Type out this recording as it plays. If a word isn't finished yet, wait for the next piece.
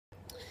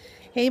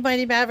Hey,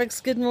 Mighty Mavericks,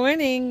 good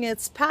morning.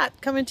 It's Pat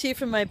coming to you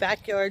from my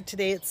backyard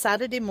today. It's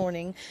Saturday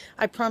morning.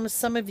 I promised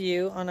some of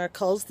you on our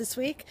calls this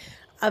week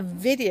a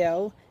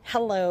video,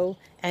 hello,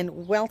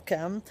 and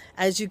welcome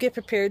as you get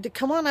prepared to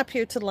come on up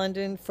here to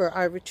London for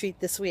our retreat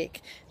this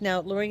week.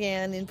 Now,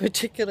 Lorianne in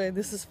particular,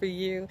 this is for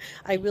you.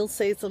 I will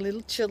say it's a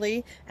little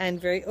chilly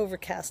and very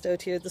overcast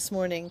out here this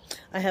morning.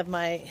 I have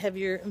my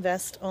heavier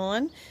vest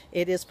on.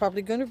 It is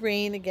probably going to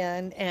rain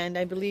again, and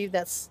I believe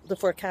that's the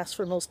forecast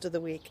for most of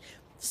the week.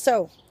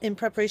 So, in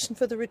preparation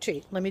for the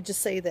retreat, let me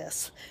just say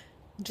this.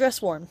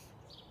 Dress warm,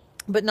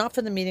 but not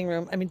for the meeting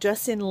room. I mean,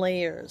 dress in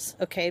layers,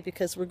 okay?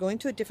 Because we're going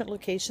to a different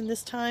location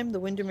this time, the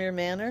Windermere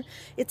Manor.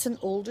 It's an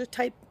older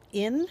type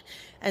inn,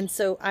 and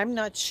so I'm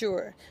not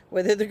sure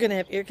whether they're going to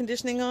have air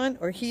conditioning on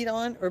or heat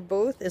on or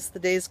both as the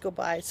days go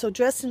by. So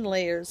dress in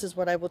layers is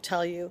what I will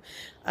tell you.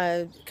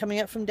 Coming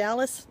up from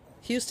Dallas,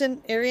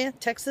 Houston area,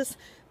 Texas,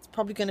 it's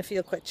probably going to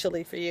feel quite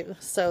chilly for you.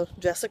 So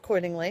dress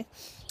accordingly.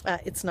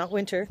 It's not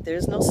winter.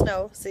 There's no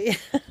snow, see?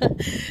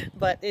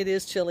 But it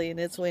is chilly and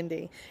it's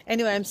windy.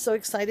 Anyway, I'm so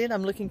excited.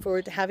 I'm looking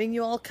forward to having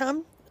you all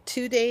come.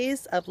 2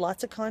 days of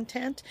lots of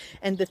content,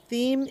 and the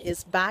theme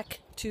is back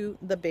to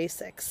the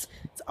basics.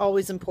 It's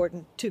always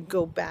important to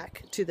go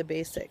back to the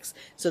basics.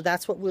 So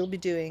that's what we'll be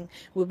doing.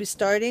 We'll be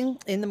starting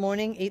in the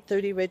morning,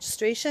 8:30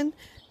 registration.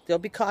 There'll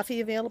be coffee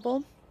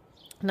available.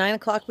 9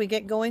 o'clock we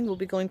get going. We'll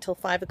be going till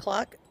 5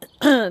 o'clock.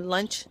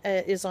 Lunch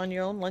is on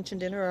your own. Lunch and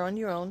dinner are on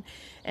your own.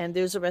 And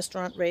there's a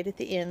restaurant right at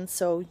the inn,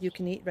 so you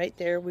can eat right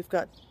there. We've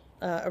got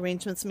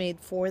arrangements made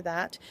for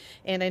that.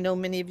 And I know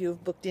many of you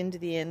have booked into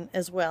the inn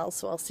as well,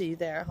 so I'll see you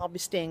there. I'll be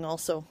staying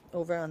also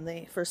over on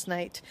the first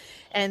night.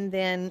 And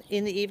then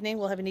in the evening,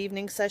 we'll have an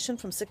evening session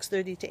from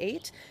 6:30 to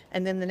 8.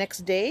 And then the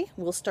next day,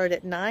 we'll start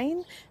at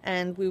 9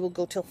 and we will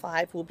go till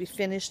 5. We'll be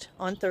finished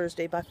on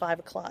Thursday by 5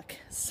 o'clock.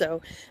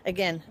 So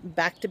again,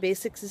 back to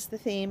basics is the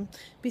theme.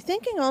 Be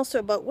thinking also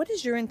about what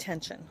is your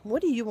intention?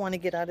 What do you want to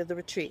get out of the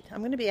retreat?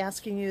 I'm going to be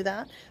asking you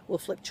that. We'll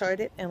flip chart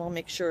it and I'll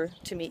make sure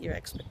to meet your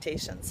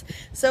expectations.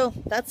 So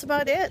that's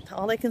about it.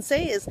 All I can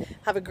say is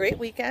have a great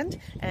weekend,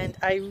 and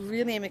I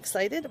really am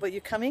excited about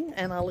you coming,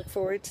 and I'll look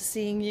forward to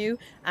seeing you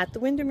at the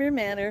Windermere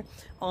Manor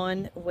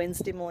on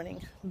Wednesday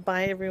morning.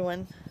 Bye,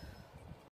 everyone.